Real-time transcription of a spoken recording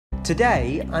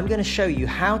Today, I'm going to show you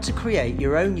how to create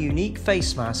your own unique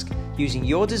face mask using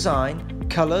your design,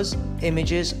 colours,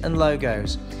 images and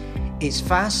logos. It's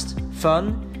fast,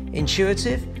 fun,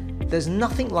 intuitive, there's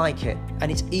nothing like it,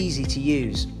 and it's easy to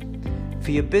use.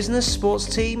 For your business, sports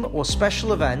team or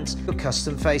special event, your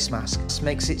custom face mask. This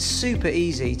makes it super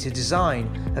easy to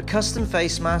design a custom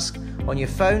face mask on your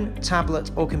phone,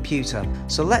 tablet or computer.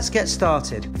 So let's get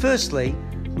started. Firstly,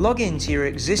 log into your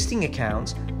existing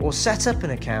account or set up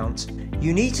an account.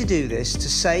 You need to do this to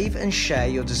save and share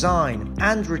your design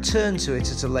and return to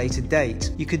it at a later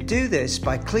date. You could do this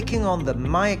by clicking on the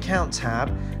My Account tab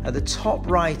at the top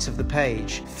right of the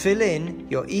page. Fill in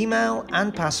your email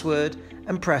and password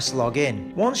and press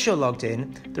login. Once you're logged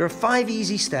in, there are 5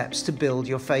 easy steps to build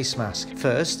your face mask.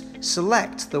 First,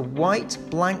 select the white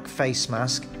blank face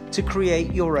mask to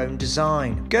create your own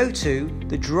design. Go to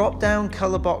the drop-down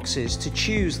color boxes to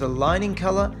choose the lining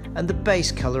color and the base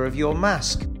color of your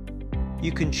mask.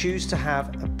 You can choose to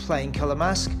have a plain color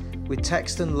mask with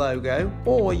text and logo,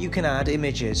 or you can add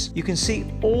images. You can see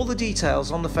all the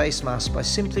details on the face mask by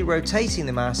simply rotating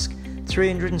the mask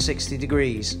 360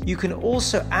 degrees. You can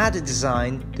also add a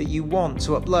design that you want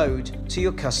to upload to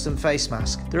your custom face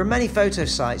mask. There are many photo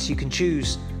sites you can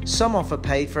choose. Some offer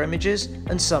paid for images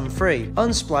and some free.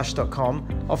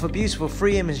 Unsplash.com offer beautiful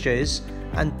free images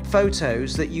and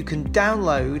photos that you can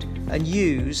download and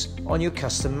use on your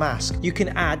custom mask. You can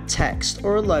add text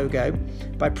or a logo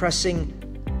by pressing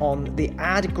on the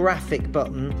Add Graphic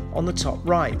button on the top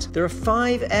right. There are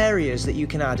 5 areas that you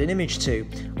can add an image to: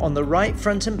 on the right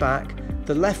front and back,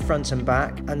 the left front and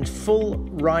back, and full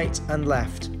right and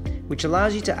left, which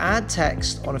allows you to add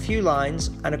text on a few lines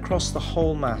and across the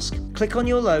whole mask. Click on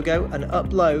your logo and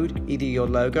upload either your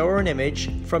logo or an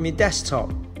image from your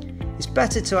desktop. It's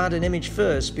better to add an image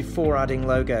first before adding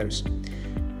logos.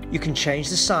 You can change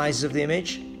the size of the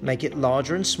image, make it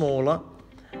larger and smaller,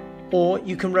 or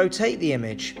you can rotate the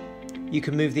image. You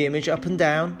can move the image up and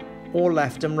down or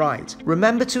left and right.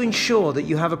 Remember to ensure that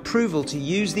you have approval to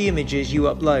use the images you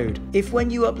upload. If when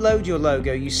you upload your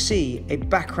logo you see a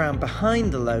background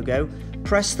behind the logo,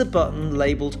 press the button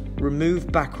labelled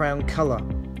Remove Background Color.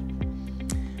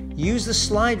 Use the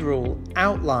slide rule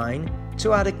Outline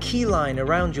to add a key line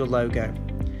around your logo.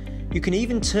 You can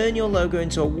even turn your logo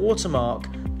into a watermark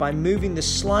by moving the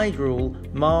slide rule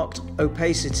marked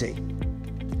Opacity.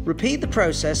 Repeat the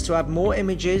process to add more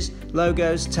images,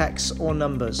 logos, text or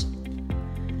numbers.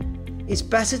 It's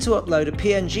better to upload a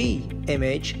PNG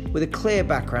image with a clear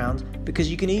background because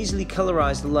you can easily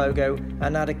colorize the logo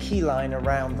and add a key line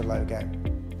around the logo.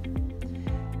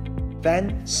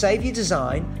 Then save your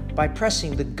design by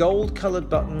pressing the gold colored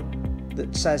button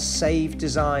that says Save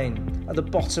Design at the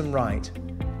bottom right.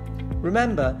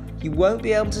 Remember, you won't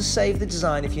be able to save the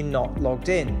design if you're not logged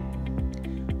in.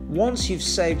 Once you've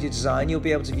saved your design, you'll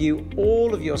be able to view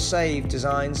all of your saved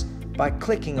designs by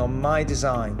clicking on My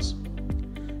Designs.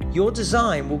 Your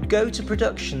design will go to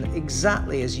production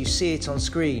exactly as you see it on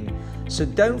screen, so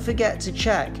don't forget to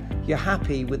check you're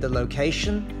happy with the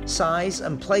location, size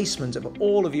and placement of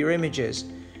all of your images.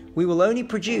 We will only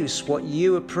produce what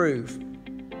you approve.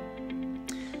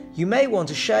 You may want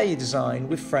to share your design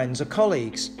with friends or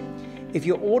colleagues. If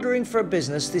you're ordering for a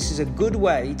business, this is a good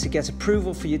way to get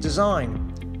approval for your design.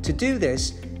 To do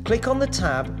this, click on the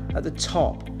tab at the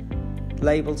top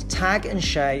labelled Tag and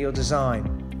Share Your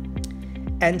Design.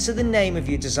 Enter the name of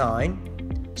your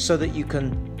design so that you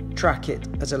can track it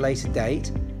at a later date,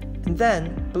 and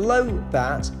then below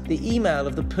that the email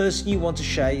of the person you want to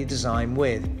share your design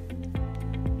with.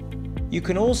 You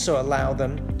can also allow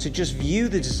them to just view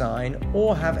the design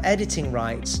or have editing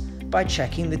rights by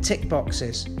checking the tick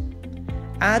boxes.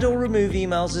 Add or remove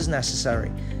emails as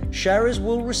necessary. Sharers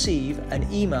will receive an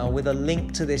email with a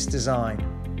link to this design.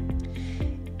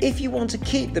 If you want to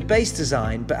keep the base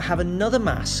design but have another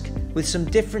mask with some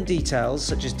different details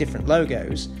such as different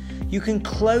logos, you can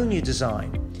clone your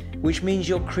design, which means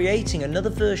you're creating another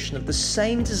version of the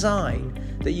same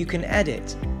design that you can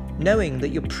edit, knowing that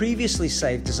your previously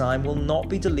saved design will not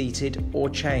be deleted or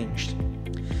changed.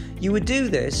 You would do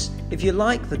this if you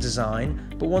like the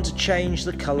design but want to change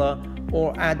the colour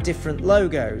or add different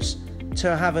logos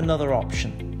to have another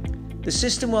option. The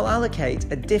system will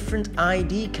allocate a different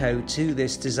ID code to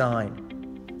this design.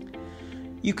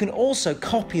 You can also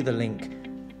copy the link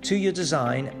to your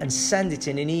design and send it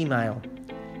in an email.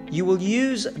 You will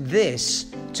use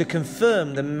this to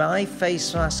confirm the My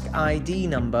Facemask ID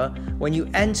number when you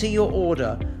enter your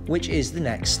order, which is the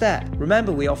next step.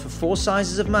 Remember, we offer 4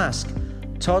 sizes of mask: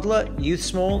 toddler, youth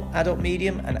small, adult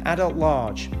medium and adult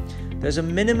large. There's a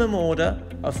minimum order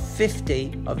of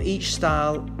 50 of each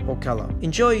style or colour.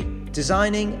 Enjoy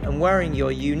designing and wearing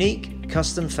your unique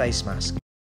custom face mask.